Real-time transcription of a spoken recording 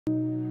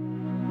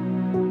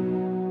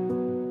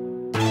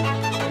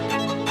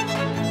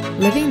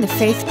Living the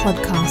Faith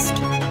podcast,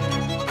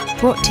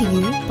 brought to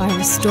you by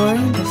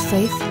Restoring the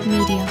Faith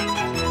Media,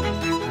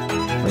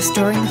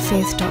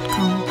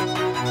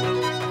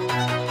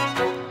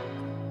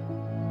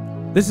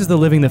 restoringthefaith.com. This is the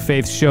Living the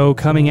Faith show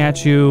coming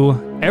at you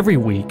every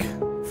week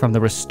from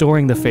the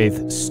Restoring the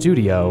Faith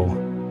studio,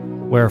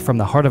 where from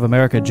the heart of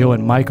America, Joe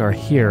and Mike are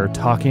here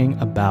talking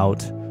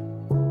about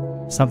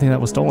something that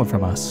was stolen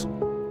from us.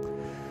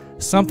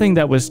 Something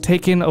that was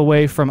taken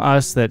away from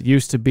us that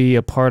used to be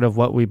a part of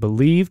what we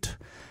believed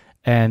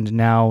and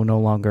now no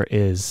longer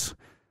is.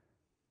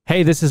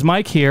 Hey, this is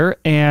Mike here,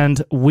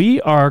 and we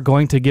are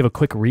going to give a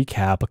quick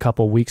recap. A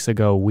couple weeks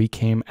ago, we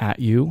came at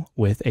you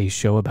with a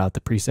show about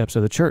the precepts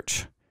of the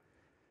church.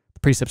 The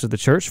precepts of the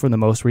church from the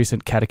most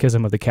recent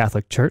Catechism of the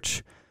Catholic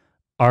Church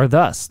are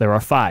thus. There are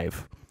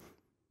 5.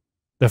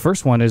 The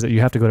first one is that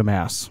you have to go to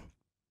Mass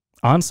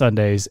on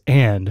Sundays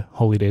and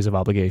holy days of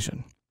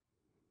obligation.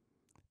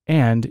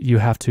 And you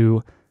have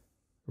to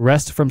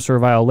rest from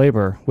servile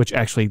labor, which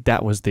actually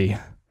that was the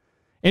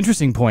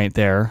interesting point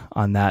there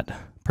on that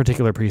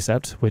particular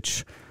precept,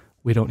 which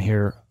we don't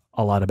hear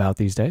a lot about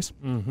these days.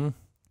 Mm-hmm.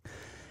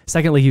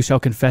 Secondly, you shall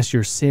confess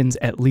your sins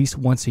at least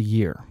once a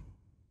year.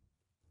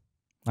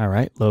 All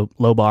right,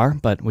 low bar,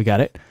 but we got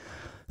it.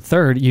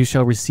 Third, you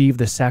shall receive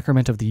the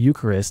sacrament of the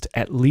Eucharist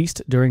at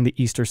least during the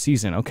Easter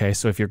season. Okay,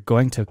 so if you're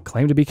going to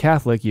claim to be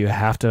Catholic, you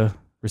have to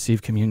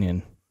receive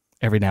communion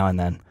every now and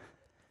then.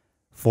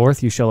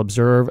 Fourth, you shall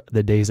observe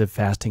the days of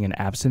fasting and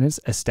abstinence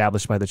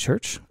established by the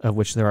church, of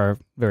which there are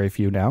very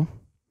few now.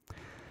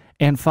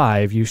 And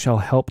 5, you shall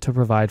help to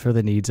provide for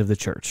the needs of the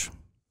church.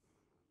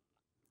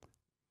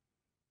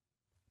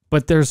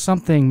 But there's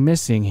something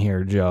missing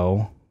here,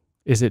 Joe.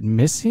 Is it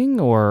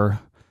missing or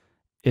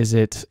is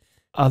it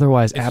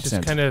otherwise absent? It's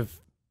just kind of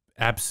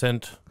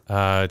absent.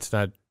 It's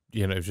not,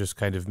 it's just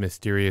kind of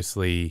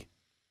mysteriously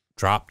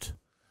dropped.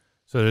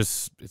 So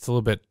it's a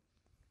little bit,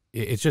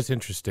 it's just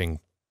interesting.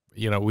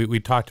 We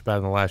talked about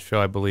in the last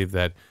show, I believe,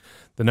 that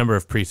the number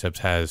of precepts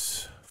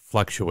has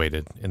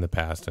fluctuated in the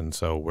past, and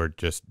so we're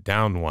just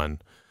down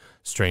one,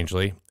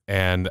 strangely.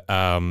 And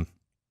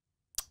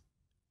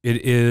it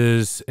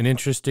is an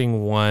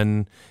interesting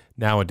one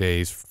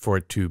nowadays for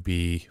it to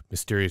be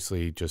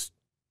mysteriously just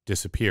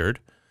disappeared.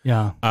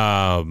 Yeah.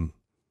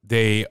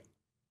 They,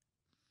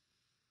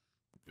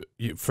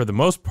 for the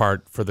most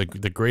part, for the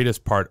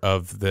greatest part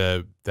of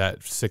that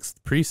 6th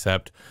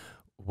precept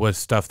was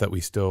stuff that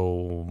we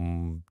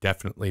still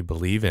definitely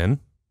believe in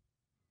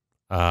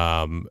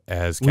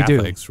as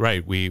Catholics,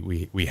 right?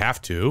 We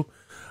have to.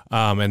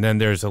 And then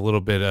there's a little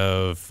bit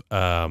of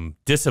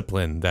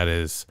discipline that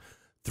is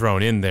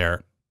thrown in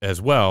there as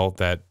well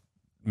that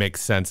makes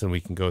sense, and we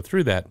can go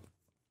through that.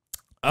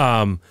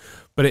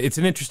 But it's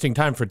an interesting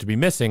time for it to be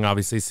missing,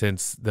 obviously,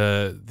 since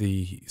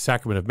the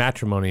Sacrament of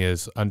Matrimony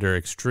is under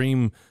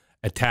extreme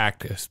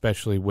attack,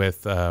 especially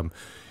with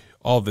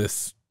all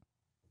this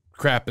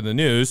crap in the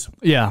news.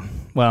 Yeah,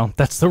 well,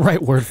 that's the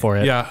right word for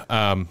it. Yeah.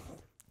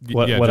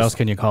 What else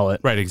can you call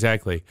it? Right,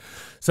 exactly.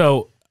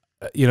 So,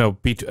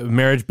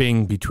 marriage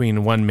being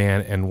between one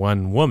man and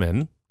one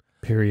woman,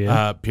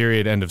 period,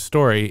 period, end of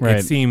story. Right.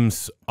 It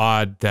seems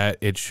odd that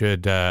it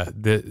should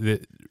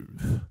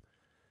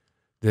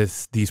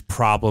these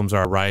problems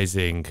are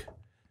arising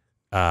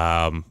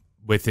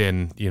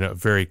within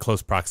very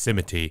close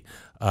proximity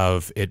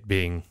of it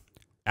being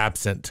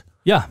absent.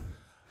 Yeah.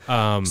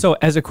 So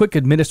as a quick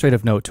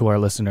administrative note to our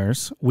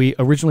listeners, we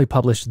originally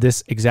published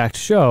this exact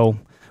show,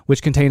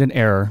 which contained an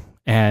error,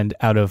 and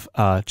out of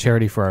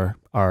charity for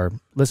our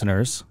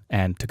listeners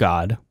and to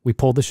God, we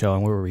pulled the show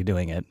and we were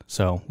redoing it.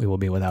 So we will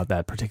be without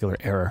that particular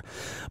error.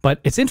 But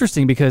it's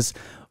interesting because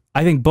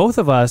I think both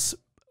of us,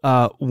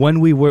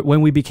 when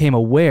we became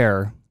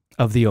aware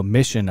of the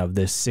omission of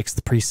this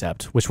 6th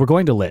precept, which we're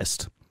going to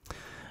list,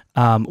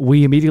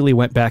 we immediately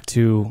went back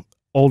to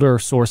older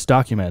source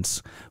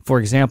documents. For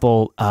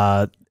example,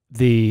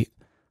 the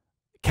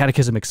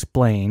Catechism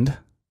Explained,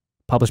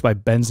 published by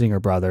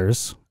Benzinger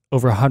Brothers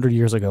over 100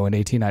 years ago in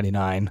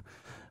 1899.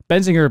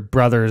 Benzinger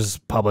Brothers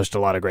published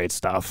a lot of great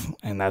stuff,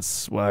 and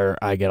that's where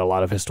I get a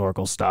lot of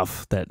historical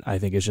stuff that I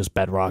think is just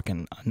bedrock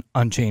and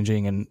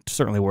unchanging and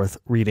certainly worth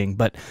reading.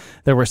 But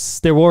there were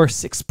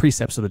 6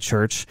 precepts of the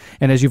church,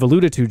 and as you've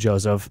alluded to,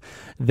 Joseph,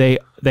 they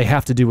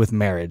have to do with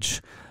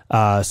marriage.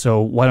 So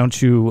why don't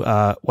you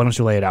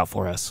lay it out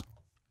for us?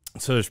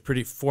 So there's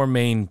 4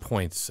 main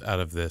points out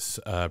of this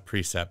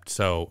precept.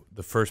 So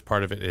the first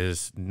part of it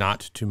is not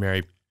to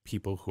marry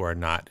people who are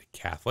not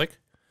Catholic,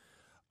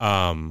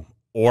 or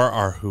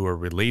who are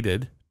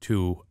related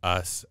to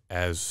us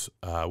as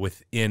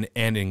within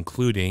and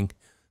including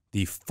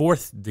the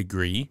 4th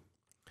degree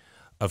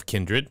of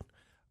kindred,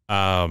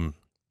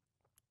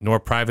 nor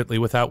privately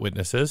without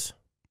witnesses,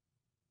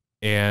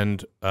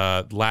 and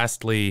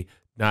lastly,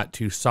 not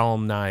to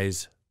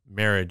solemnize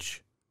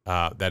marriage,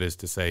 that is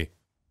to say,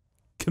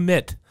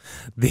 commit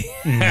the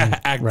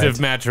act of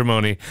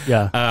matrimony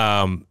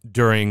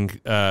during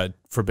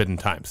forbidden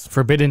times.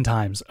 Forbidden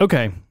times.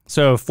 Okay,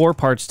 so 4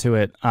 parts to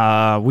it.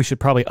 We should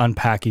probably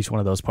unpack each one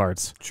of those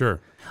parts. Sure.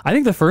 I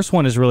think the first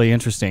one is really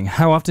interesting.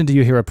 How often do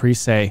you hear a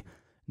priest say,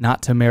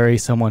 not to marry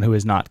someone who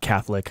is not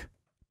Catholic,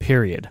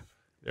 period?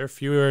 They're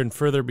fewer and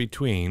further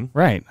between.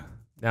 Right.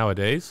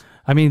 Nowadays.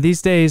 I mean,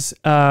 these days,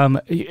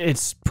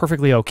 it's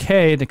perfectly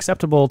okay and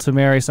acceptable to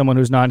marry someone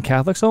who's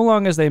non-Catholic so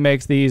long as they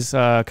make these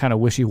kind of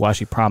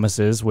wishy-washy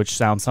promises, which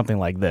sound something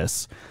like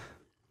this.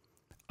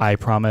 I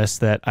promise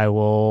that I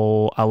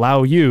will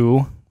allow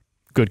you,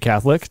 good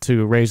Catholic,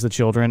 to raise the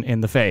children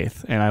in the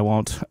faith, and I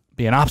won't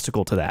be an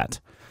obstacle to that.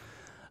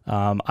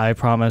 I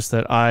promise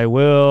that I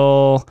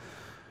will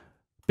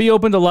be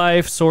open to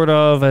life, sort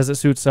of, as it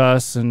suits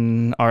us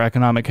and our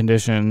economic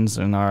conditions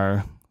and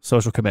our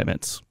social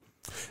commitments.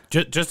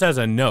 Just as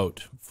a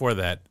note for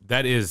that,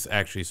 that is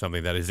actually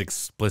something that is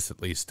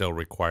explicitly still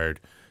required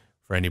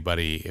for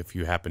anybody if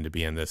you happen to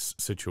be in this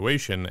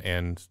situation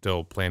and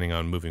still planning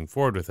on moving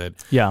forward with it.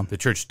 Yeah. The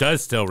church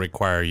does still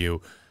require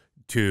you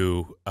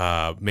to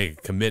make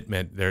a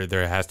commitment.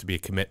 There has to be a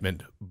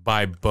commitment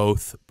by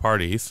both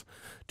parties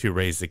to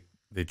raise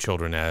the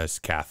children as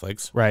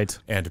Catholics. Right.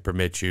 And to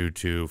permit you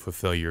to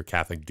fulfill your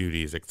Catholic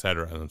duties,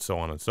 etc., and so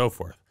on and so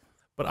forth.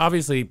 But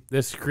obviously,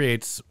 this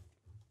creates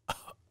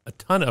a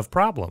ton of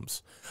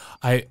problems.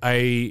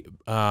 I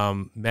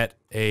met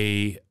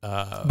a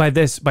by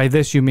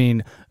this you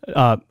mean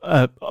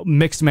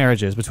mixed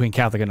marriages between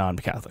Catholic and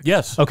non-Catholic.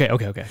 Yes. Okay.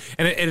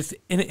 And it's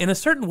in a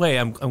certain way.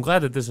 I'm glad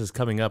that this is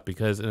coming up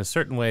because in a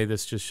certain way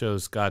this just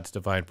shows God's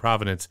divine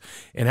providence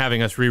in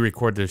having us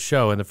re-record this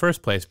show in the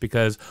first place.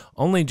 Because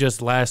only just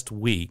last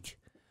week,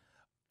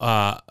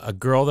 a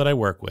girl that I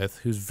work with,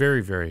 who's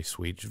very, very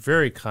sweet,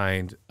 very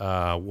kind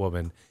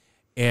woman,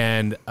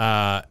 and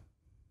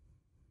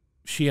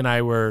she and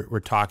I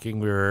were talking.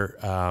 We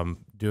were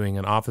doing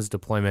an office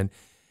deployment,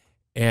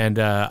 and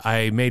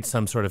I made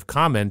some sort of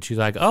comment. She's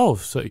like, "Oh,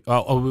 it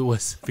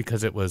was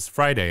because it was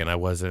Friday and I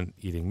wasn't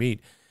eating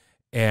meat."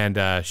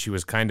 And she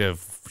was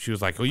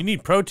like, "Well, you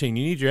need protein,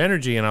 you need your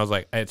energy." And I was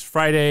like, "It's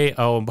Friday.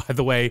 Oh, and by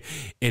the way,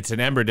 it's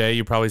an Ember Day.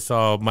 You probably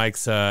saw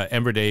Mike's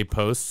Ember Day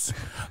posts.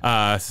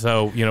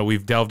 So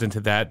we've delved into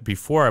that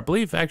before, I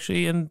believe,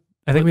 actually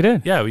I think we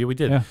did. Yeah, we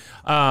did. Yeah.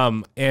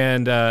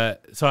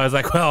 So I was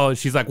like, well,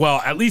 she's like,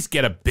 well, at least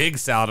get a big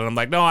salad. And I'm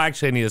like, no,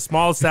 actually, I need a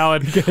small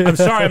salad. I'm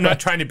sorry, I'm not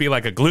trying to be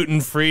like a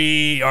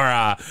gluten-free or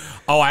I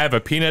have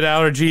a peanut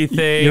allergy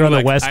thing. You're on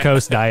the West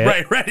Coast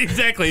diet. Right,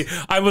 exactly.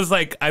 I was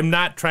like, I'm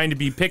not trying to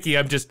be picky.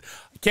 I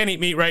can't eat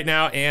meat right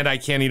now, and I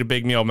can't eat a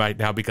big meal right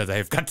now because I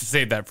have got to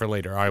save that for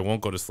later or I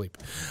won't go to sleep.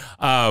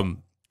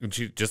 And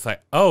she just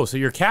like, oh, so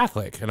you're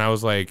Catholic? And I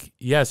was like,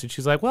 yes. And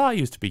she's like, well, I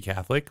used to be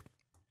Catholic.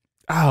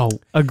 Oh,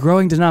 a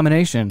growing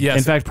denomination. Yes.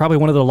 In fact, probably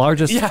one of the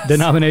largest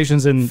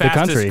denominations in the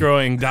country. Fastest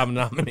growing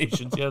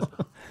denominations, yes.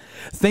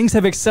 Things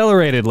have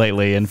accelerated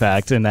lately, in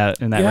fact, in that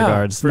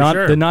regards. For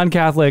sure. The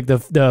non-Catholic,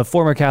 the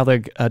former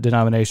Catholic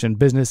denomination,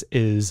 business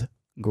is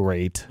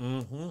great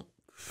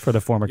for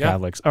the former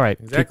Catholics. All right.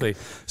 Exactly.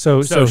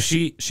 So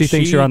she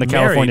thinks you're on the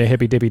California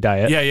hippy-dippy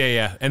diet.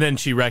 Yeah. And then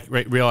she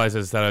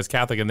realizes that I was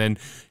Catholic, and then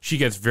she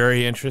gets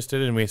very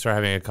interested, and we start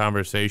having a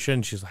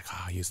conversation. She's like,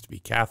 oh, I used to be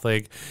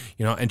Catholic,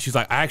 and she's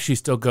like, I actually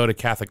still go to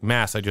Catholic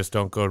Mass. I just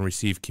don't go and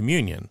receive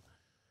communion.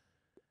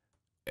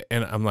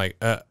 And I'm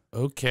like,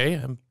 okay,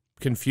 I'm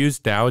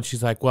confused now. And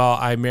she's like, well,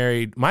 I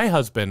married, my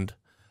husband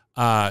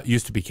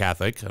used to be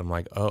Catholic. I'm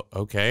like, oh,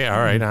 okay,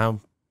 all right,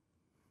 now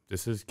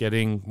this is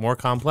getting more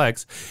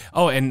complex.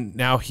 Oh, and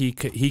now he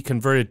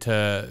converted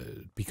to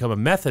become a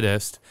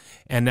Methodist,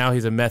 and now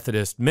he's a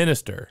Methodist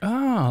minister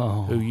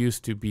who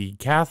used to be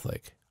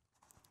Catholic.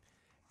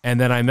 And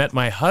then I met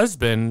my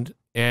husband,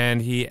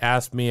 and he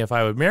asked me if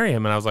I would marry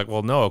him, and I was like,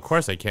 well, no, of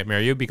course I can't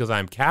marry you because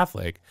I'm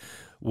Catholic.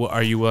 Well,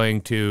 are you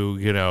willing to,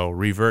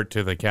 revert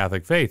to the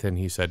Catholic faith? And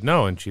he said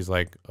no, and she's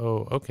like,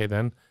 oh, okay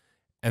then.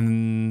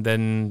 And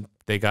then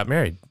they got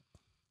married.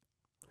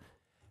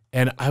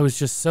 And I was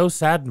just so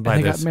saddened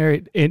by this. Got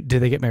married. Did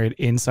they get married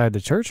inside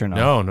the church or not?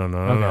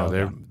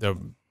 No. They're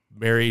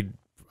married.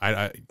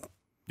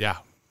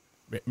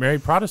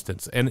 Married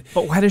Protestants.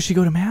 But why does she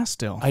go to Mass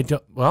still? I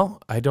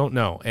don't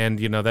know. And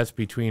that's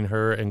between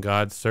her and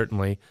God,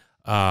 certainly.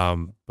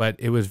 But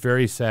it was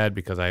very sad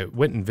because I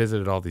went and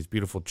visited all these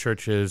beautiful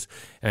churches,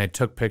 and I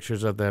took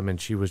pictures of them,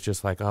 and she was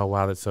just like, "Oh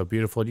wow, that's so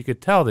beautiful." And you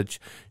could tell that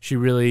she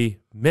really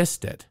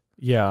missed it.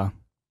 Yeah.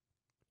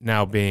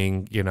 Now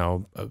being,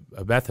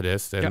 a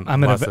Methodist, and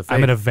I'm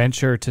going to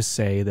venture to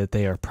say that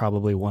they are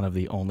probably one of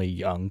the only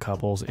young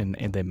couples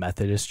in the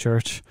Methodist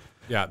Church.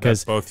 Yeah,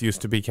 because both used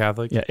to be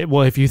Catholic. Yeah,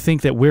 well, if you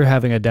think that we're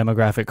having a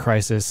demographic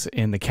crisis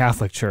in the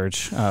Catholic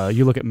Church,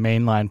 you look at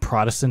mainline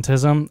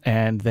Protestantism,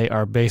 and they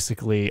are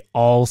basically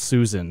all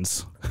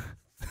Susans,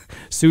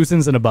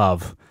 Susans and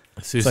above.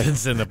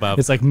 Susans and above.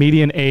 It's like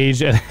median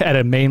age at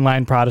a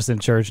mainline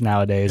Protestant church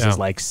nowadays is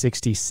like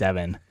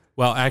 67.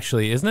 Well,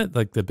 actually, isn't it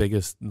like the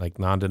biggest like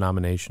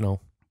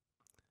non-denominational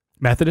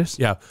Methodist?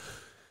 Yeah.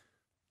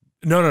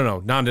 No.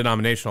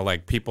 Non-denominational.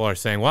 Like people are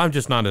saying, well, I'm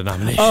just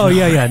non-denominational. Oh,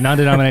 yeah.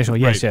 Non-denominational.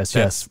 Yes, Right.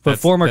 yes. But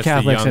former that's the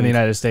Catholics in young- the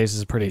United States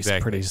is a pretty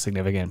Exactly.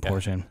 significant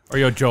portion. Or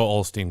your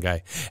Joel Osteen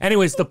guy.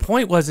 Anyways, the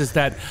point is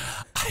that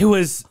I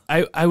was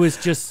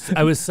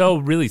so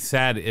really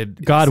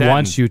sad. God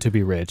wants you to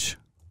be rich.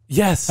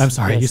 Yes. I'm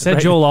sorry. Yes, You said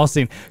right. Joel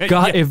Osteen.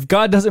 God, Yeah. if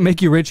God doesn't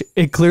make you rich,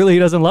 clearly he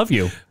doesn't love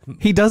you.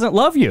 He doesn't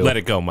love you. Let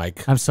it go,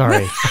 Mike. I'm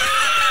sorry.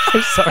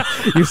 I'm sorry.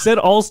 You said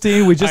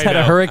Osteen. We just I had a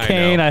know,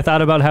 hurricane. I know. I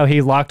thought about how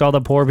he locked all the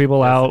poor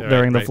people out right,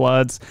 during the right.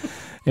 floods.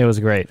 It was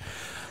great.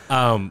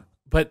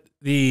 But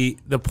the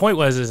point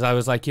is I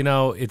was like,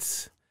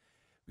 it's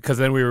because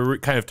then we were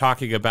kind of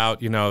talking about,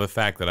 the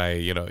fact that I,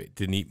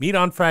 didn't eat meat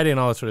on Friday and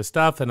all that sort of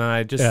stuff. And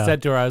I just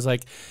said to her, I was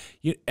like,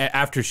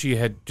 after she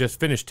had just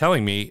finished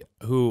telling me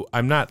who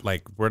we're not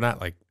like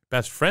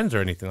best friends or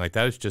anything like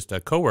that. It's just a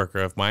coworker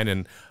of mine.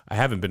 And I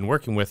haven't been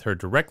working with her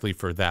directly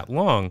for that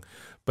long,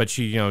 but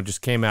she,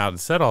 just came out and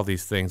said all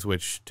these things,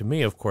 which to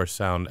me, of course,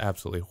 sound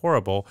absolutely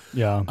horrible.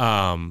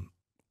 Yeah.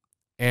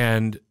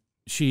 And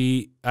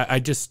I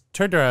just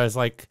turned to her, I was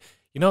like,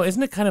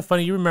 isn't it kind of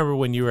funny? You remember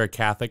when you were a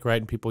Catholic,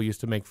 right? And people used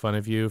to make fun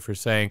of you for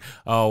saying,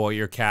 oh, well,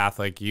 you're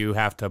Catholic, you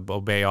have to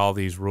obey all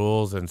these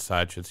rules and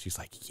such. And she's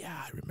like,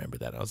 yeah, I remember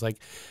that. I was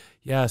like,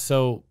 yeah,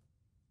 so,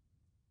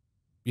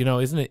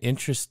 isn't it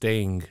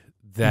interesting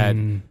that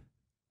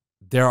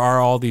there are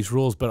all these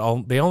rules,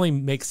 but they only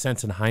make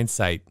sense in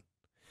hindsight.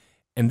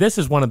 And this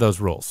is one of those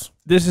rules.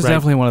 This is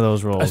definitely one of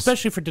those rules.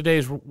 Especially for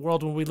today's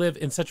world when we live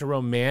in such a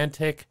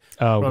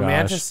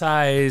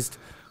romanticized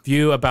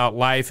view about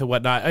life and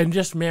whatnot. And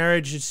just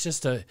marriage, it's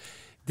just a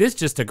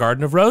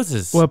garden of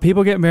roses. Well,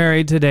 people get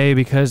married today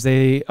because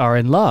they are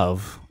in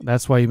love.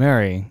 That's why you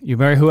marry. You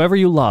marry whoever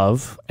you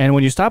love, and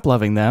when you stop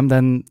loving them,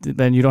 then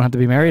you don't have to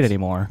be married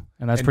anymore.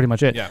 And that's pretty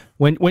much it. Yeah.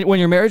 When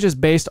your marriage is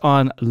based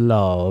on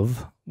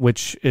love,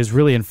 which is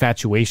really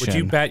infatuation. Would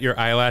you bat your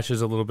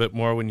eyelashes a little bit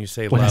more when you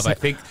say love? I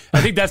think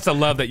that's the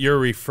love that you're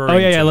referring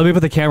to. Oh, yeah. Let me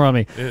put the camera on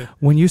me.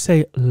 When you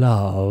say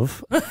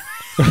love,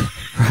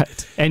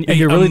 right, and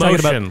you're really talking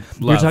about,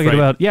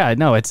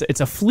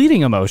 it's a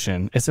fleeting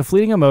emotion. It's a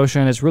fleeting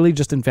emotion. It's really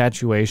just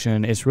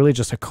infatuation. It's really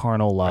just a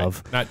carnal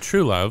love. Right. Not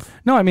true love.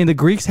 No, I mean, the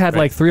Greeks had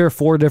like 3 or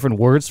 4 different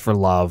words for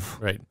love.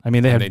 Right. I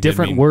mean, they have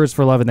different words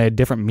for love, and they had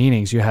different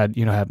meanings. You had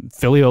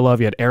filial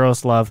love, you had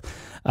eros love.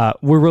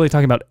 We're really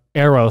talking about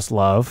eros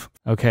love.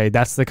 Okay,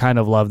 that's the kind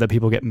of love that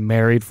people get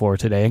married for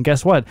today. And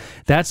guess what?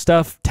 That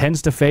stuff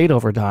tends to fade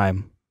over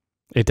time.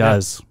 It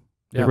does.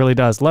 Yeah. It really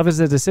does. Love is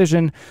a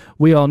decision.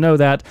 We all know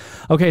that.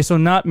 Okay, so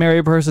not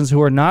married persons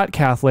who are not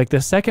Catholic.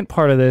 The second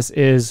part of this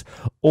is,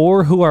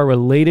 or who are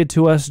related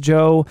to us,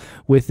 Joe,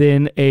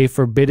 within a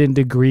forbidden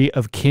degree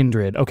of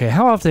kindred. Okay,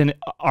 how often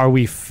are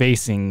we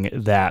facing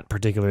that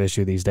particular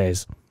issue these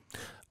days?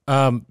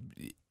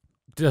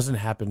 Doesn't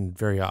happen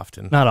very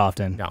often. Not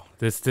often. No,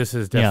 this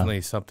is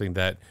definitely something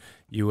that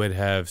you would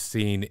have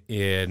seen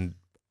in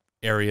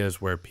areas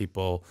where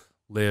people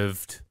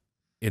lived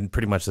in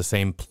pretty much the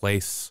same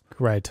place,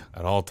 right,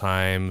 at all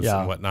times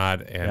and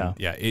whatnot. And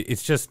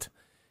it's just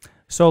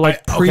so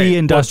like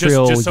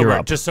pre-industrial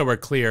Europe. Just so we're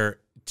clear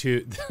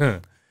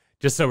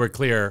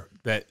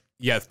that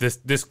yes,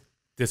 this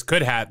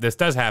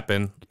does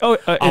happen a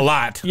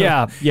lot.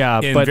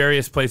 In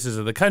various places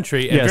of the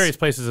country and various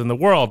places in the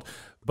world.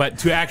 But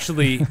to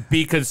actually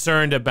be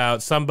concerned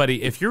about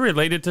somebody, if you're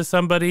related to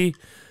somebody,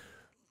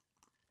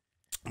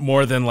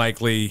 more than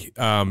likely,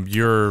 I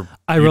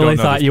really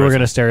thought you were going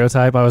to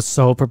stereotype. I was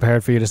so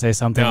prepared for you to say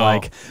something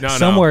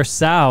somewhere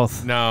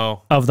south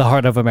of the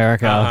heart of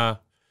America.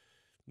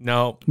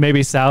 No.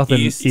 Maybe south and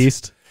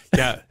east.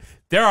 Yeah.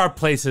 There are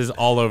places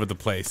all over the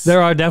place.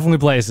 There are definitely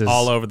places.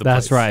 All over the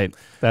place.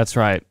 That's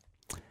right.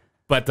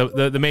 But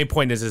the main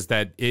point is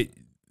that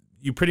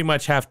you pretty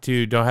much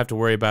don't have to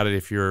worry about it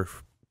if you're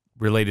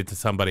related to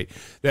somebody.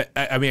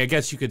 I mean, I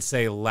guess you could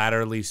say,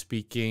 laterally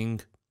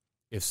speaking,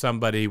 if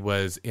somebody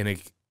was in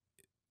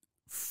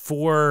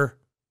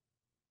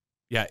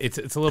it's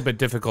a little bit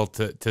difficult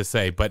to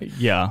say, but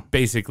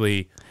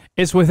basically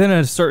it's within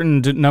a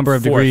certain number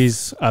of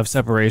degrees of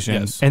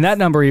separation, and that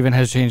number even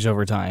has changed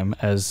over time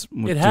as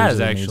it has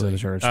actually.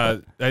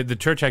 The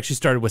church actually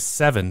started with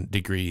 7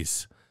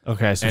 degrees.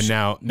 Okay, so and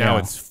now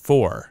it's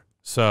 4.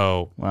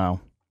 So wow.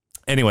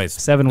 Anyways,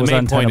 7 was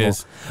untenable.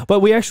 But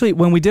we actually,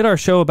 when we did our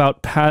show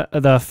about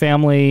the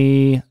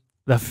family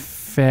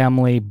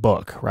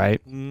book,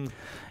 right?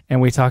 And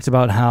we talked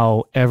about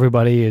how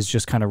everybody is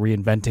just kind of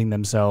reinventing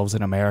themselves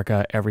in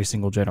America every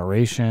single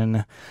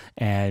generation.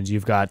 And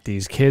you've got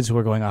these kids who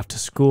are going off to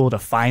school to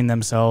find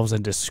themselves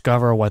and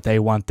discover what they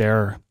want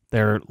their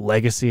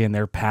legacy and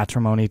their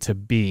patrimony to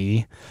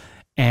be.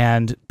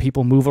 And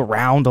people move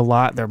around a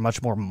lot. They're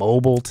much more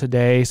mobile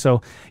today.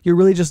 So you're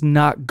really just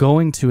not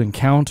going to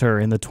encounter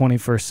in the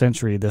 21st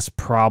century this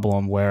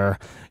problem where,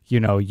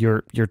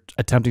 you're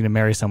attempting to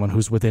marry someone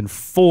who's within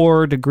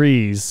 4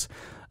 degrees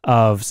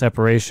of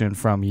separation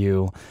from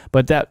you.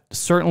 But that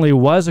certainly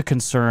was a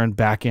concern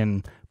back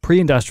in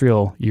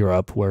pre-industrial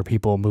Europe, where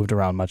people moved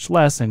around much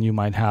less, and you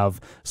might have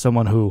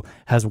someone who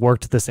has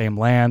worked the same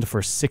land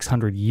for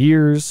 600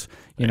 years,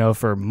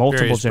 for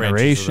multiple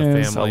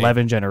generations,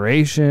 11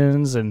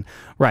 generations, and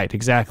right,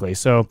 exactly.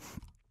 So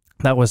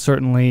that was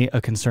certainly a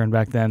concern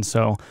back then.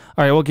 So, all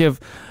right, we'll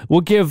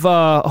give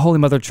Holy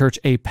Mother Church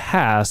a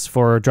pass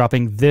for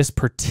dropping this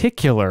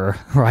particular,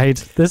 right?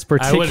 This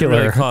particular. I wouldn't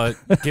really call it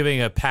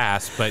giving a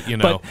pass, but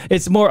But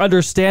it's more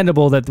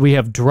understandable that we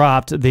have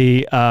dropped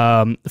the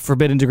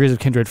forbidden degrees of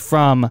kindred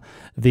from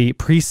the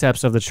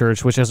precepts of the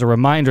church, which, as a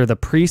reminder, the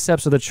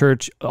precepts of the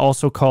church,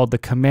 also called the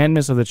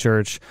commandments of the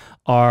church,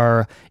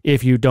 are,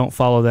 if you don't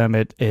follow them,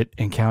 it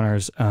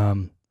encounters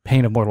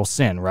pain of mortal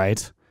sin,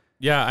 right?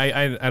 Yeah,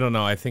 I don't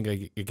know. I think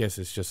I guess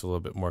it's just a little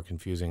bit more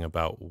confusing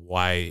about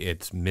why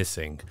it's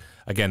missing.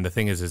 Again, the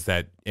thing is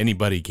that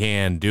anybody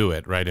can do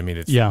it, right? I mean,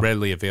 it's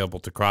readily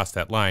available to cross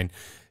that line.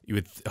 You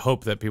would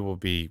hope that people would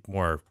be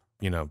more,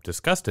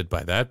 disgusted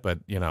by that, but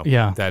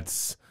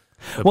that's.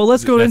 Well,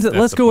 let's go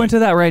into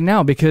that right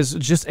now, because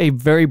just a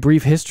very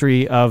brief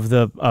history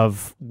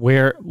of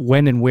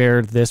when and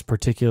where this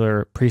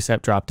particular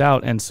precept dropped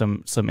out, and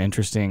some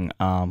interesting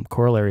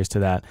corollaries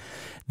to that.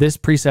 This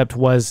precept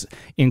was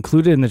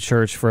included in the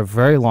church for a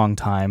very long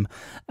time,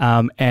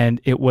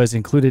 and it was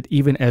included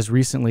even as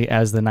recently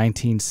as the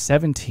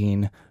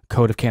 1917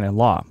 Code of Canon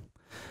Law.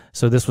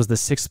 So this was the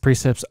 6th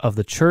precept of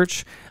the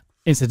church.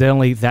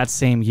 Incidentally, that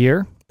same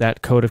year,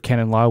 that Code of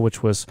Canon Law,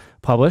 which was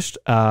published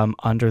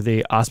under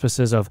the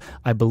auspices of,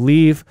 I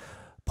believe,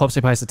 Pope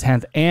St. Pius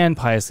X and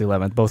Pius XI,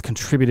 both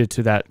contributed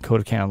to that Code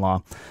of Canon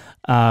Law.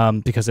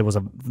 Because it was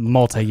a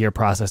multi-year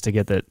process to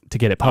get it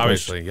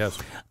published. Obviously, yes.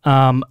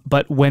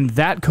 But when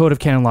that Code of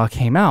Canon Law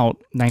came out,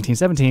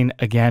 1917,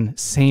 again,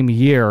 same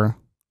year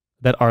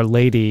that Our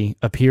Lady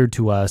appeared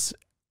to us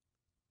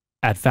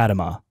at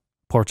Fatima,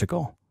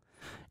 Portugal.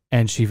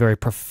 And she very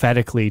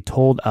prophetically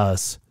told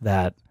us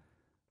that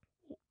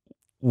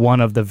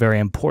one of the very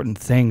important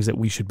things that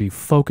we should be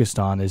focused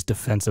on is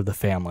defense of the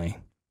family.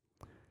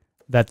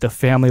 That the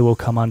family will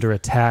come under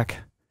attack,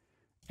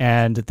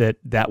 and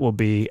that will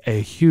be a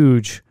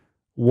huge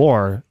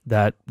war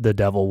that the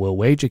devil will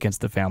wage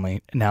against the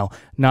family. Now,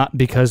 not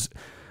because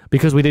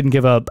we didn't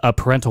give a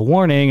parental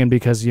warning, and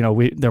because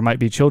there might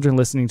be children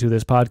listening to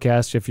this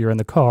podcast if you're in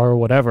the car or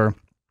whatever.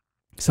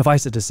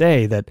 Suffice it to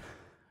say that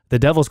the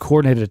devil's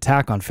coordinated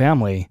attack on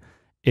family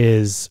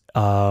is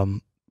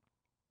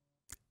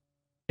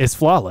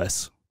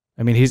flawless.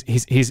 I mean,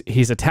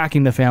 he's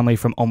attacking the family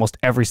from almost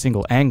every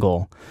single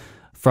angle.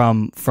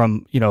 From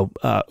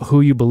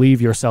who you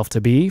believe yourself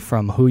to be,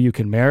 from who you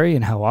can marry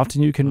and how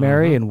often you can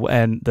marry, and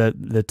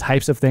the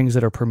types of things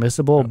that are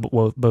permissible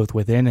both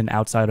within and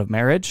outside of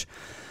marriage,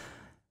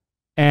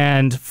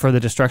 and for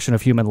the destruction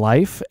of human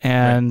life,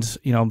 and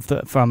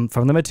from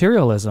the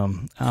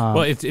materialism.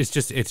 Well,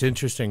 it's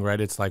interesting,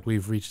 right? It's like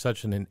we've reached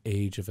such an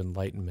age of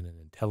enlightenment and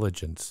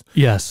intelligence.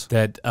 Yes,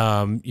 that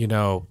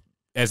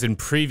as in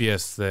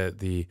previous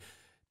the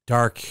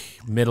dark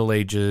Middle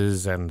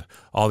Ages and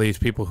all these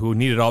people who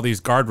needed all these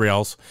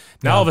guardrails.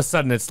 Now all of a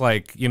sudden it's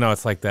like,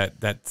 it's like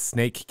that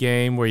snake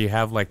game where you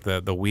have like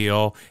the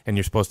wheel, and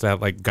you're supposed to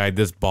have guide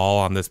this ball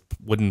on this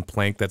wooden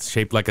plank that's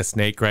shaped like a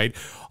snake, right?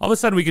 All of a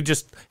sudden we could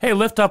just,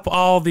 lift up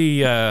all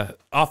the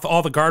off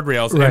all the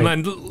guardrails, right,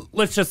 and then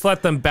let's just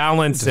let them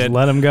balance just it.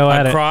 Let them go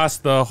at across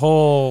the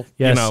whole,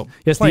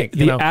 plank.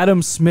 The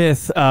Adam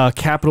Smith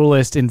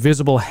capitalist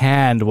invisible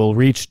hand will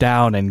reach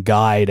down and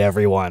guide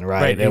everyone,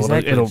 right?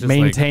 It'll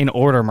maintain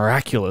order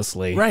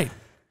miraculously. Right.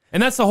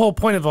 And that's the whole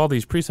point of all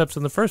these precepts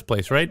in the first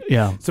place, right?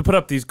 Yeah. To put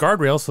up these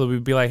guardrails so that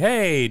we'd be like,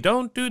 hey,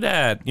 don't do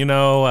that.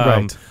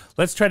 Right.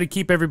 Let's try to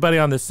keep everybody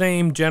on the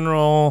same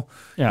general,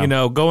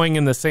 going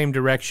in the same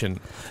direction.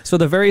 So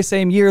the very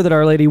same year that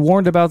Our Lady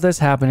warned about this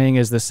happening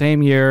is the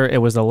same year, it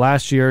was the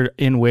last year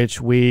in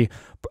which we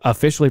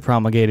officially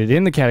promulgated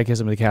in the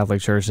Catechism of the Catholic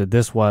Church that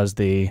this was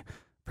the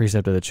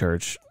precept of the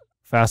Church.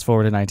 Fast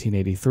forward to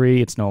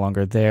 1983, it's no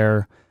longer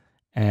there,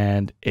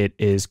 and it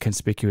is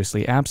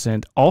conspicuously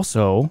absent.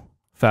 Also,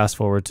 fast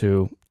forward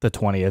to the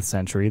 20th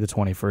century, the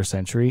 21st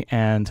century,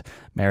 and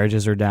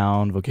marriages are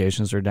down,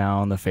 vocations are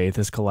down, the faith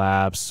has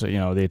collapsed,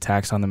 the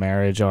attacks on the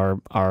marriage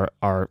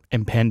are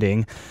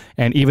impending.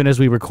 And even as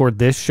we record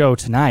this show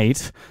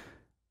tonight,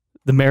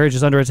 the marriage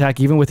is under attack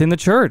even within the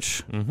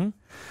church. Mm-hmm.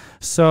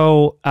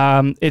 So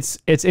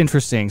it's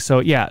interesting. So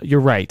yeah, you're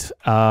right.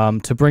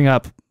 To bring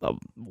up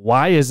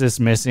why is this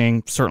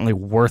missing, certainly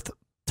worth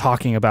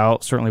talking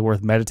about, certainly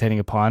worth meditating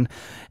upon.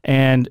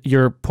 And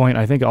your point,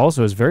 I think,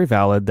 also is very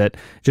valid, that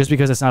just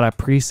because it's not a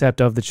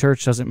precept of the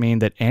church doesn't mean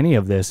that any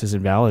of this is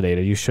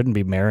invalidated. You shouldn't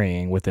be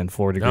marrying within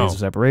 4 degrees of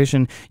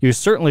separation. You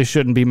certainly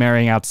shouldn't be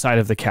marrying outside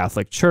of the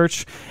Catholic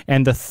Church.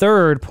 And the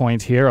third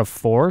point here of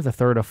 4, the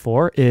third of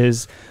 4,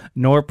 is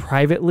nor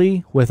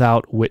privately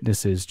without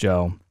witnesses,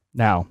 Joe.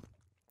 Now,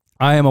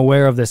 I am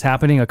aware of this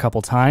happening a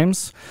couple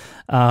times.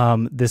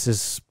 This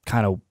is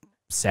kind of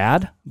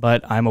sad,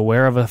 but I'm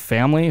aware of a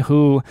family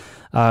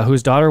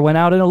whose daughter went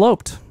out and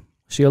eloped.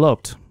 She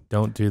eloped.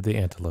 Don't do the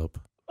antelope.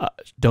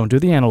 Don't do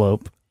the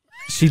antelope.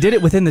 She did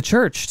it within the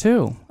church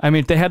too. I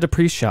mean, they had to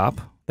priest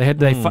shop. They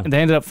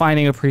ended up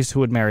finding a priest who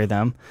would marry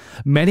them.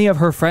 Many of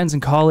her friends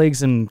and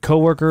colleagues and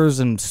coworkers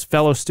and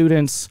fellow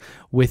students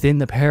within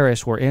the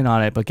parish were in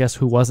on it, but guess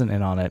who wasn't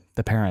in on it?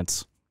 The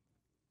parents.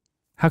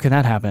 How can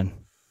that happen?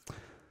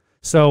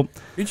 So,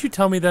 didn't you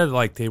tell me that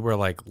like they were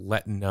like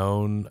let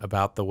known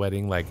about the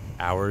wedding like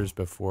hours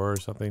before or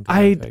something?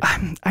 I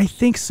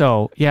think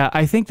so. Yeah,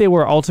 I think they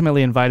were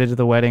ultimately invited to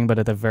the wedding, but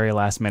at the very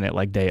last minute,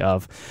 like day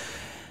of.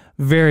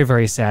 Very,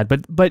 very sad.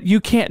 But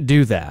you can't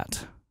do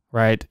that,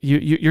 right?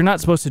 You're not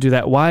supposed to do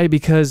that. Why?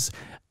 Because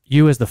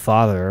you as the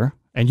father,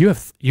 and you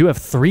have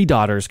 3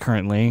 daughters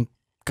currently.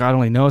 God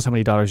only knows how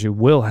many daughters you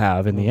will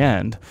have in the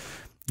end.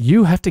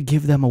 You have to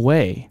give them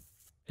away.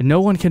 And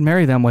no one can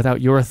marry them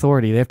without your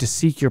authority. They have to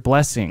seek your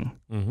blessing.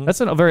 That's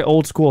a very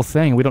old school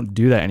thing. We don't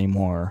do that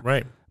anymore.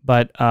 Right.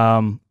 But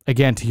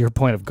again, to your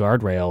point of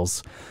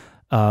guardrails,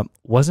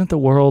 wasn't the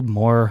world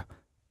more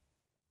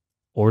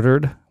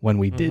ordered when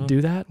we did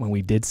do that? When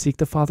we did seek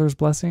the Father's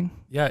blessing?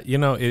 Yeah,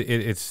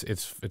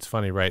 it's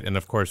funny, right? And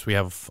of course, we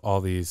have all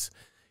these,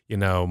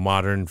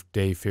 modern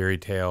day fairy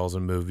tales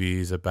and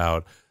movies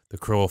about the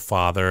cruel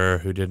father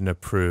who didn't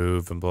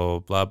approve and blah blah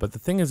blah. But the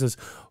thing is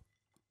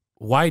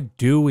why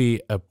do we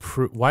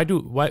approve? Why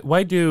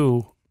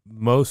do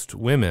most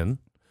women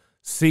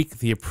seek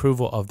the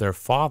approval of their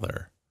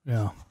father?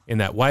 Yeah. In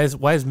that, why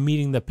is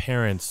meeting the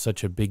parents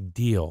such a big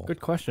deal?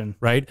 Good question.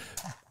 Right?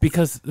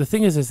 Because the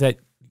thing is that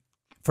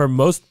for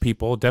most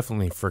people,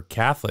 definitely for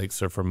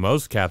Catholics, or for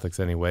most Catholics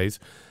anyways,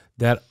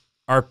 that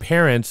our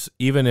parents,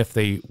 even if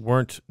they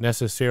weren't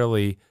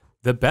necessarily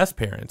the best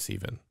parents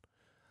even,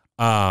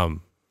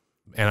 and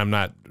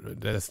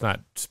that's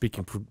not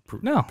speaking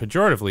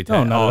pejoratively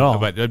to not at all.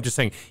 But I'm just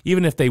saying,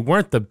 even if they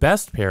weren't the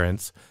best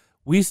parents,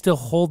 we still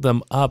hold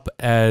them up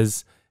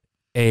as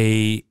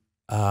a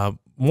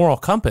moral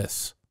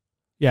compass.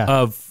 Yeah.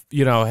 Of,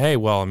 hey,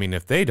 well, I mean,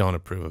 if they don't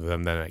approve of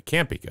them, then it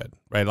can't be good,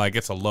 right? Like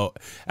it's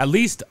at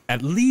least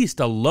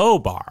a low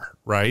bar,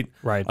 right?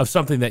 Right. Of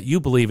something that you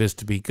believe is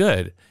to be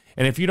good.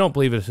 And if you don't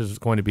believe this is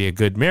going to be a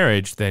good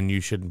marriage, then you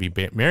shouldn't be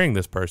marrying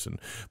this person.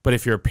 But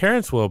if your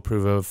parents will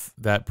approve of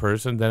that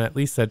person, then at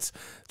least it's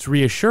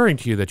reassuring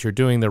to you that you're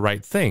doing the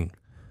right thing.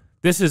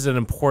 This is an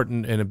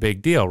important and a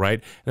big deal, right?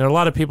 And there are a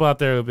lot of people out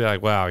there who'll be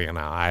like, well,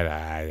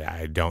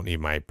 I don't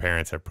need my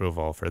parents'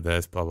 approval for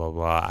this, blah, blah,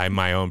 blah. I'm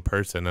my own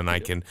person and I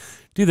can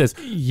do this.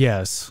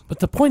 Yes.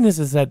 But the point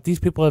is that these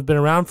people have been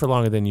around for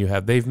longer than you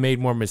have. They've made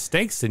more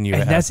mistakes than you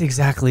have. And that's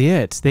exactly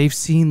it. They've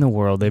seen the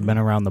world. They've been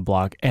around the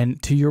block.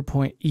 And to your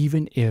point,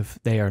 even if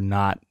they are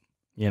not,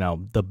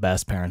 the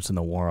best parents in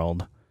the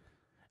world,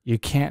 you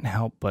can't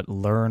help but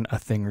learn a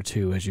thing or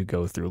two as you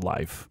go through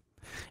life.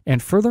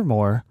 And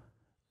furthermore,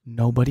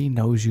 nobody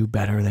knows you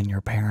better than your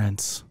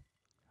parents.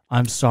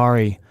 I'm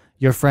sorry.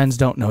 Your friends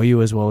don't know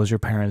you as well as your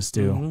parents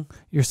do.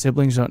 Your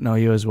siblings don't know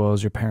you as well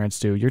as your parents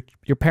do.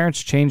 Your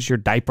parents changed your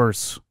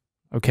diapers,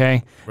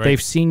 okay? Right.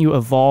 They've seen you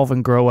evolve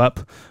and grow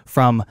up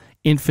from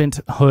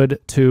infanthood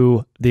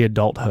to the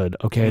adulthood,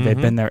 okay? They've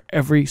been there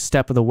every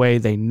step of the way.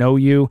 They know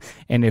you,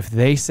 and if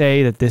they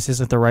say that this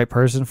isn't the right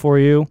person for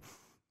you,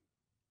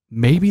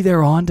 maybe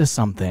they're on to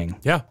something.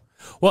 Yeah.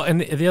 Well, and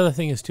the other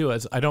thing is, too,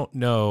 is I don't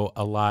know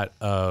a lot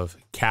of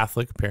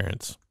Catholic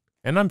parents,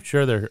 and I'm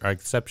sure there are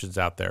exceptions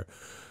out there,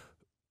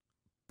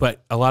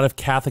 but a lot of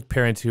Catholic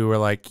parents who are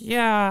like,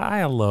 yeah,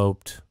 I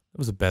eloped. It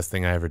was the best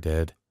thing I ever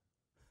did.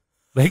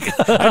 Like,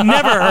 I've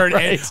never heard,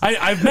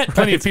 I've met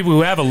plenty of people who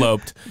have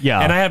eloped,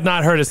 and I have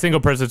not heard a single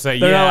person say,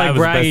 They're yeah, not it like was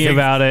the best bragging thing.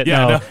 about it.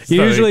 Yeah, no.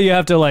 no, Usually you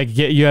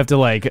have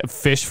to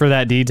fish for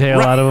that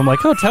detail out of them.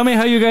 Like, oh, tell me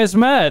how you guys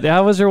met.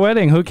 How was your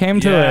wedding? Who came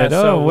to it?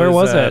 So Oh, where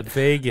was it?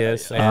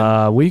 Vegas.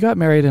 And We got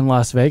married in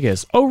Las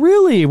Vegas. Oh,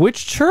 really?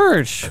 Which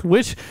church?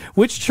 Which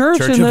church?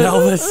 Church in of the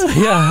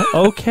Elvis. Yeah.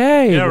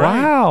 Okay. Yeah,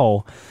 right.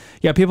 Wow.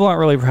 Yeah. People aren't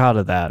really proud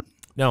of that.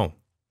 No.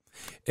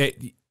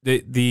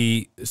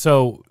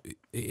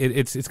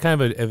 It's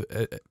kind of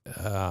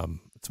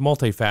it's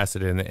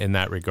multifaceted in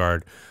that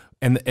regard,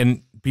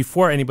 and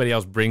before anybody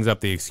else brings up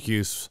the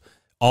excuse,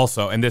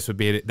 also, and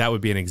that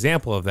would be an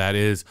example of that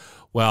is,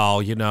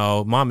 well,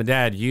 mom and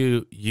dad,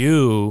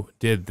 you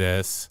did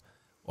this,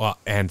 well,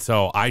 and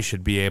so I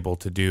should be able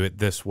to do it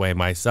this way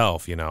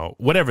myself,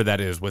 whatever that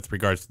is with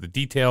regards to the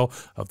detail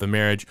of the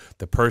marriage,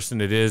 the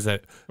person it is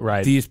that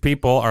these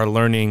people are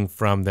learning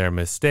from their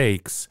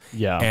mistakes.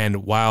 Yeah.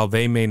 And while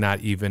they may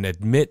not even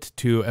admit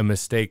to a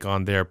mistake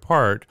on their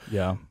part,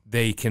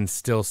 they can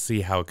still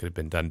see how it could have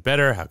been done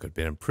better, how it could have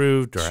been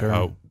improved, or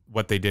how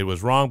what they did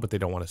was wrong, but they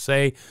don't want to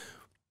say.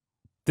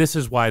 This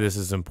is why this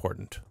is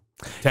important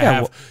to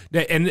have.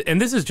 And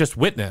this is just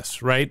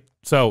witness, right?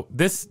 So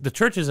the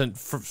church isn't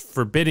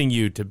forbidding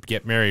you to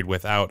get married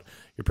without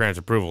your parents'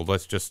 approval.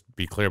 Let's just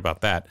be clear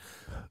about that.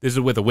 This is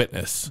with a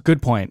witness.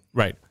 Good point.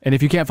 Right. And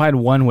if you can't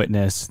find one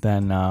witness,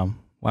 then,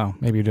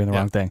 maybe you're doing the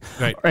wrong thing.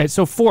 Right. All right.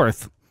 So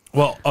fourth.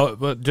 Well,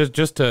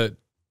 just to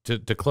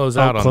close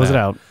out on close that. it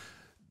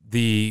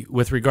out.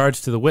 With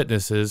regards to the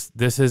witnesses,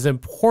 this is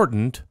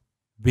important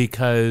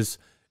because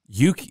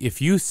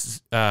if you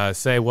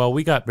say, well,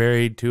 we got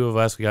married, two of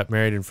us, we got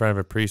married in front of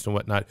a priest and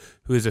whatnot,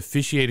 who is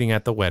officiating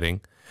at the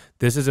wedding.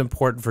 This is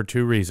important for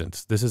two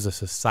reasons. This is a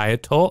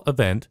societal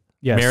event.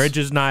 Yes. Marriage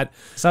is not...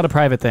 It's not a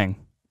private thing.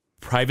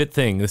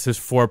 This is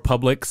for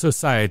public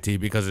society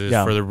because it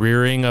is for the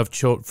rearing of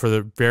for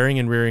the bearing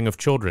and rearing of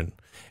children.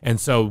 And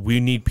so we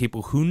need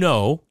people who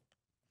know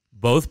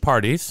both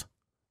parties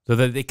so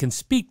that they can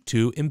speak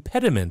to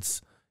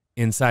impediments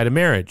inside a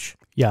marriage.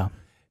 Yeah.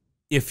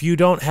 If you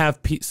don't have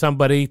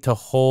somebody to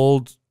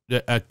hold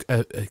a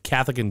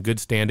Catholic in good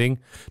standing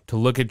to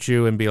look at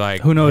you and be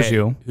like, who knows hey,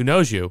 you? Who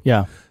knows you?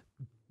 Yeah.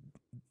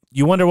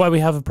 You wonder why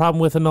we have a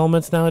problem with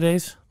annulments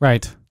nowadays?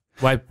 Right.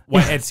 Why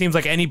it seems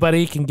like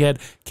anybody can get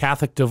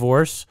Catholic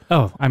divorce.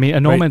 Oh, I mean,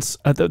 annulments,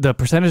 the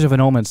percentage of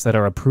annulments that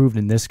are approved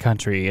in this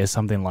country is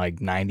something like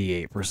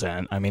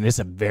 98%. I mean, it's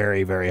a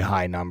very, very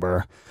high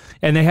number.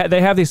 And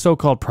they have these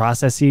so-called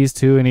processes,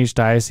 too, in each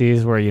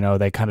diocese where, you know,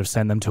 they kind of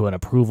send them to an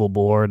approval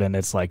board, and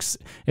it's like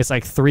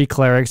 3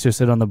 clerics who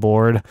sit on the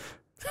board.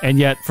 And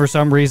yet, for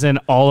some reason,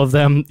 all of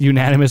them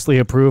unanimously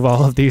approve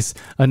all of these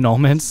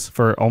annulments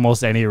for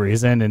almost any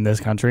reason in this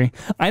country.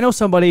 I know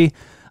somebody...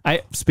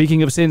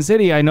 Speaking of Sin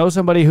City, I know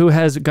somebody who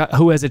has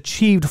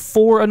achieved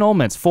 4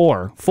 annulments.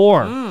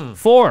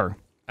 Four.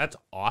 That's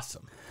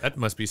awesome. That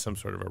must be some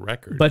sort of a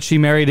record. But she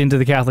married into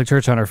the Catholic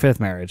Church on her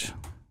 5th marriage.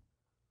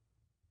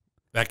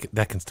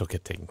 That can still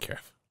get taken care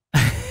of.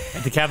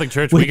 At the Catholic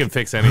Church, we can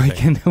fix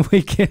anything.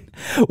 We can.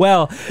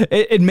 Well,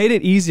 it made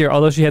it easier,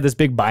 although she had this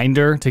big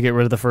binder to get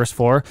rid of the first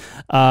 4.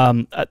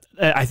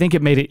 I think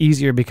it made it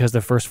easier because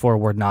the first 4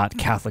 were not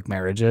Catholic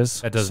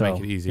marriages. That does make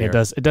it easier.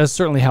 It does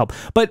certainly help.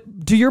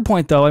 But to your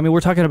point, though, I mean,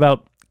 we're talking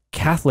about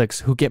Catholics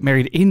who get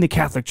married in the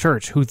Catholic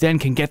Church who then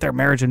can get their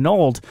marriage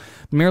annulled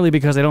merely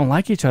because they don't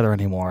like each other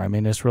anymore. I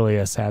mean, it's really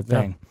a sad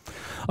thing. Yeah.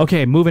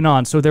 Okay, moving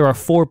on. So there are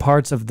 4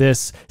 parts of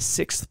this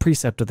 6th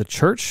precept of the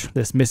church,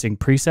 this missing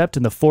precept,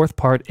 and the 4th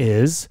part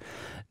is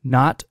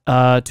not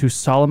to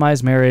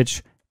solemnize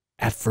marriage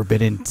at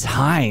forbidden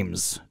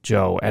times,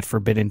 Joe, at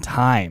forbidden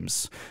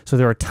times. So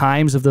there are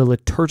times of the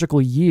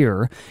liturgical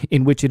year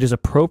in which it is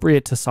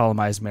appropriate to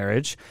solemnize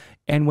marriage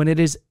and when it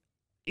is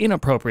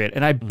inappropriate.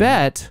 And I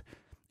bet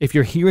if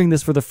you're hearing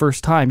this for the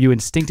first time, you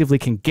instinctively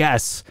can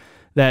guess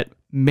that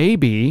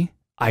maybe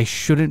I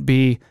shouldn't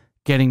be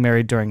getting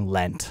married during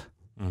Lent.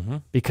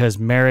 Because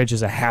marriage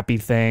is a happy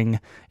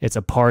thing, it's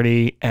a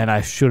party, and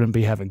I shouldn't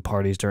be having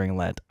parties during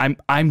Lent.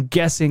 I'm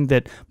guessing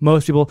that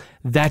most people,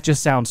 that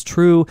just sounds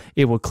true.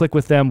 It will click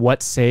with them.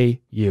 What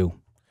say you?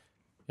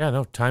 Yeah,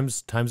 no,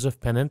 times of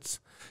penance,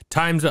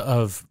 times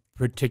of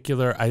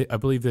particular, I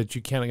believe that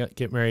you can't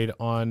get married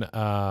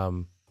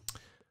on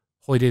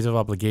holy days of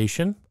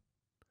obligation.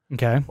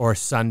 Okay. Or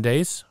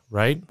Sundays,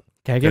 right?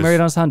 Can't get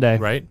married on Sunday.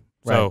 Right?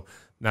 So...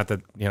 Not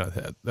that, you know,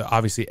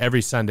 obviously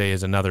every Sunday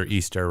is another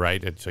Easter,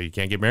 right? And so you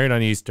can't get married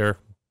on Easter,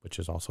 which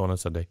is also on a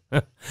Sunday.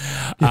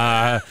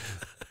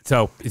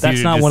 So it's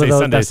that's not one of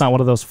those. That's not one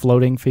of those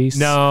floating feasts.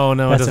 No,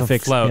 that's it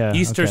doesn't float. Yeah,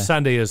 Easter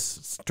Sunday is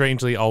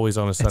strangely always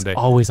on a Sunday. It's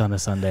always on a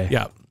Sunday.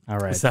 Yeah. All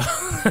right. So,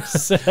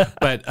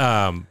 but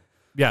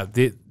yeah,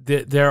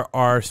 there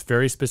are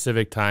very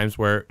specific times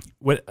where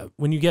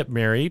when you get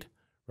married,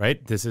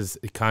 right? This is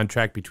a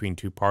contract between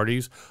 2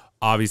 parties.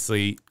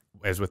 Obviously,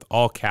 as with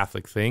all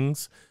Catholic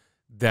things,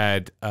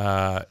 that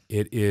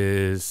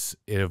it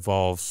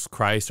involves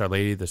Christ, Our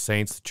Lady, the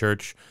saints, the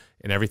church,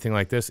 and everything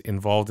like this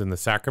involved in the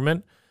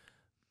sacrament.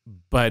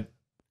 But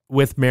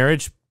with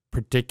marriage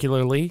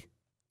particularly,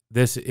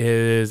 this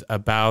is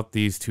about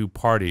these 2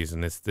 parties,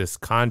 and it's this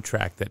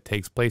contract that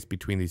takes place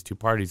between these 2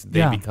 parties.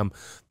 They become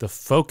the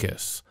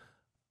focus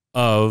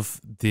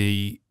of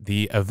the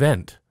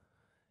event.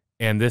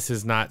 And this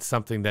is not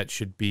something that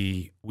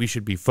we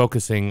should be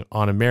focusing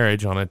on a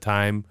marriage on a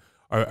time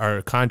or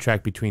a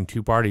contract between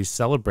 2 parties,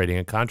 celebrating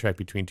a contract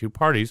between 2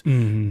 parties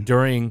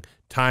during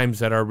times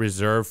that are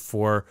reserved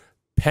for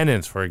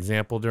penance, for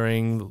example,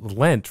 during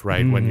Lent,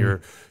 right? When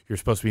you're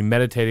supposed to be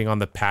meditating on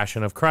the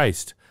Passion of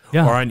Christ,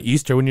 or on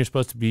Easter when you're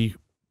supposed to be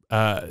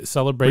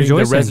celebrating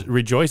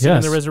rejoicing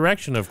in the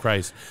resurrection of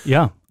Christ.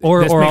 Yeah,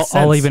 or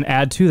I'll even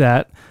add to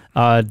that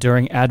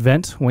during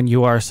Advent when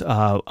you are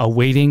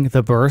awaiting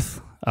the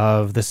birth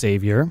of the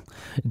Savior,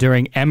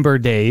 during Ember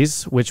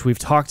Days, which we've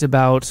talked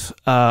about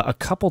a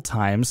couple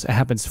times. It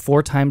happens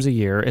 4 times a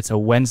year. It's a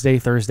Wednesday,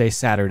 Thursday,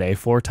 Saturday,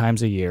 4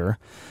 times a year,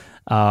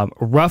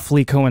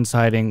 roughly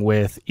coinciding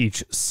with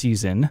each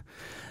season.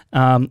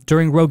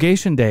 During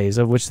Rogation Days,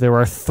 of which there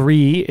are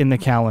 3 in the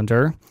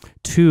calendar,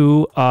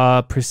 2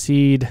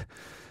 precede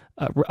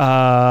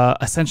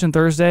Ascension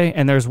Thursday,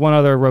 and there's one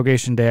other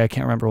Rogation Day. I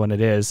can't remember when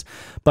it is,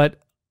 but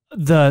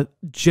the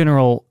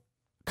general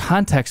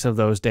context of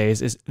those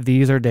days is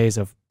these are days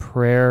of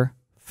prayer,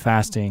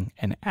 fasting,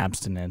 and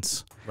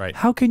abstinence. Right.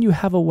 How can you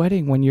have a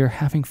wedding when you're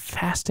having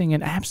fasting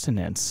and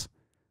abstinence?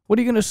 What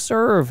are you going to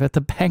serve at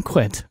the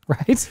banquet,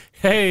 right?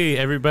 Hey,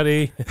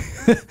 everybody.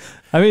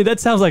 I mean,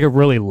 that sounds like a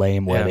really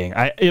lame wedding.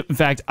 In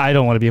fact, I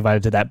don't want to be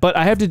invited to that. But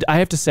I have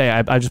to say,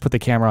 I just put the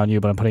camera on you,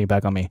 but I'm putting it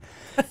back on me.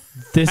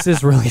 This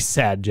is really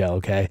sad, Joe,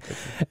 okay?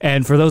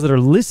 And for those that are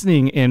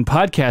listening in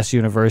podcast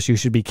universe, you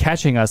should be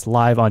catching us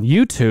live on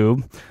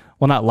YouTube.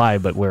 Well, not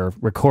live, but we're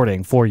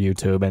recording for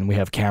YouTube, and we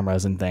have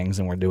cameras and things,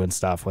 and we're doing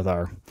stuff with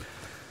our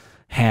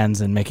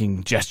hands and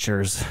making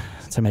gestures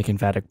to make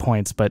emphatic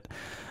points. But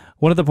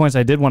one of the points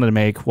I did want to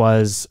make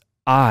was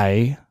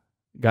I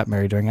got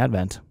married during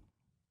Advent.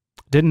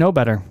 Didn't know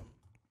better.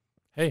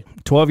 Hey.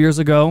 12 years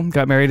ago,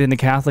 got married in the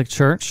Catholic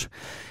Church.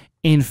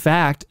 In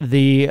fact,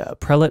 the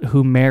prelate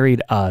who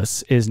married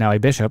us is now a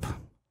bishop.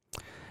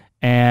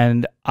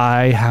 And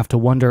I have to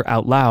wonder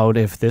out loud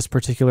if this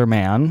particular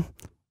man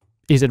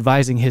is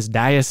advising his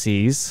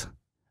diocese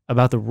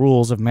about the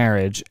rules of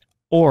marriage,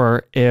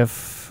 or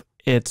if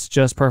it's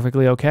just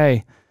perfectly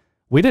okay.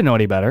 We didn't know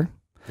any better.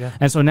 Yeah.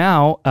 And so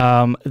now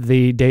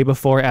the day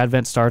before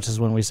Advent starts is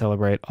when we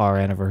celebrate our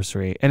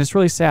anniversary. And it's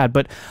really sad.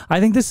 But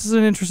I think this is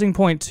an interesting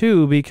point,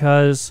 too,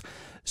 because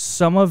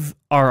some of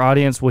our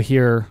audience will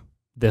hear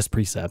this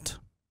precept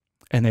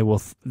and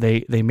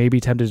they may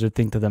be tempted to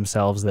think to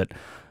themselves that,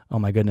 oh,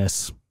 my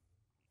goodness,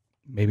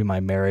 maybe my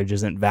marriage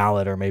isn't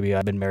valid, or maybe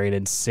I've been married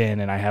in sin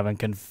and I haven't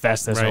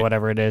confessed this, or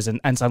whatever it is.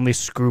 And suddenly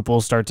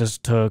scruples start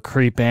to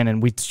creep in,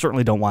 and we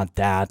certainly don't want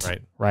that.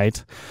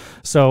 Right?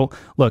 So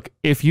look,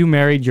 if you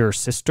married your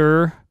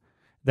sister,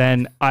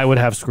 then I would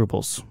have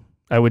scruples.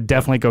 I would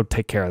definitely go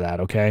take care of that,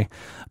 okay?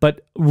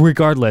 But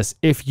regardless,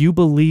 if you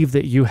believe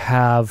that you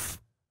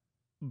have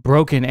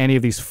broken any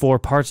of these 4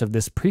 parts of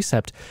this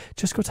precept,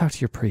 just go talk to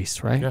your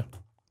priest, right? Yeah.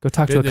 Go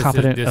talk to a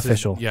competent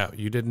official.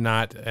 You did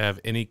not have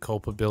any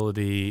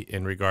culpability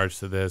in regards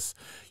to this.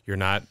 You're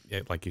not,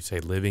 like you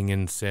say, living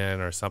in sin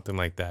or something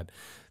like that.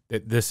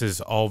 This is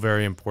all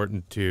very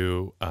important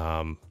to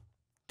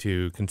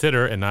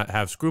consider and not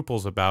have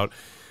scruples about.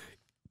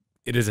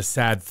 It is a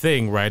sad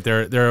thing, right?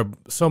 There are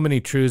so many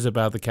truths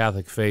about the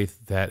Catholic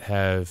faith that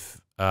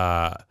have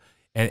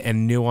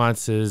and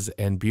nuances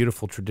and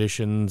beautiful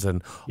traditions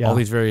and all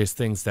these various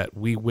things that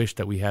we wish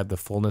that we had the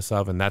fullness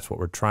of, and that's what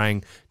we're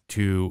trying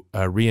to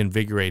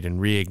reinvigorate and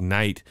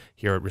reignite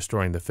here at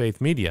Restoring the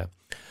Faith Media.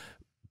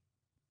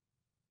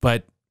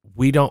 But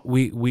we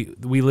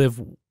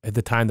live at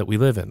the time that we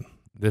live in.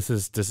 This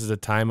is a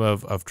time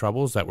of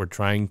troubles that we're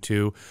trying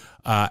to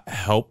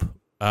help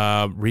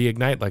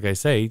reignite, like I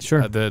say,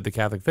 the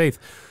Catholic faith.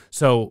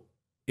 So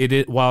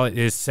while it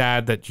is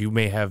sad that you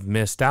may have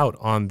missed out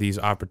on these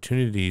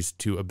opportunities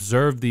to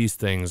observe these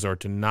things, or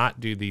to not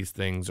do these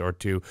things, or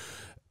to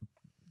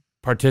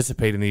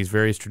participate in these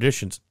various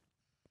traditions,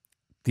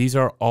 these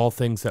are all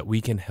things that we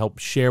can help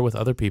share with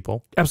other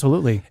people.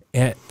 Absolutely.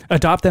 And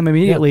adopt them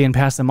immediately and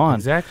pass them on.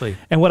 Exactly.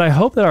 And what I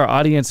hope that our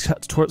audience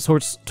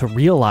sorts to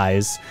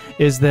realize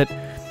is that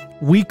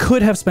we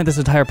could have spent this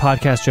entire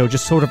podcast, Joe,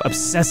 just sort of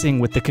obsessing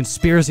with the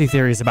conspiracy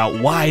theories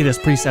about why this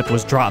precept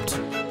was dropped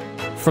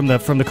from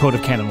the Code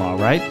of Canon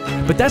Law, right?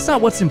 But that's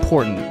not what's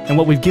important. And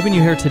what we've given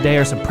you here today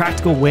are some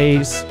practical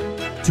ways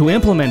to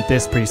implement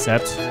this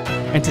precept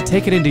and to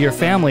take it into your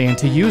family and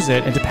to use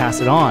it and to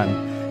pass it on.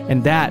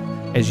 And that,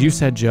 as you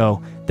said,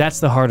 Joe, that's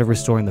the heart of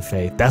restoring the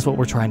faith. That's what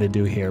we're trying to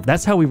do here.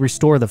 That's how we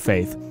restore the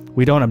faith.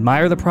 We don't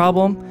admire the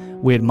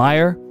problem, we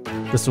admire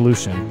the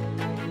solution.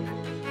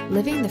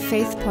 Living the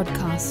Faith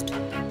Podcast,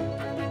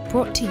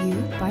 brought to you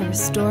by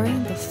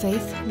Restoring the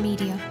Faith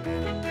Media.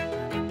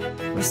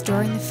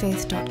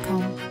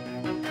 restoringthefaith.com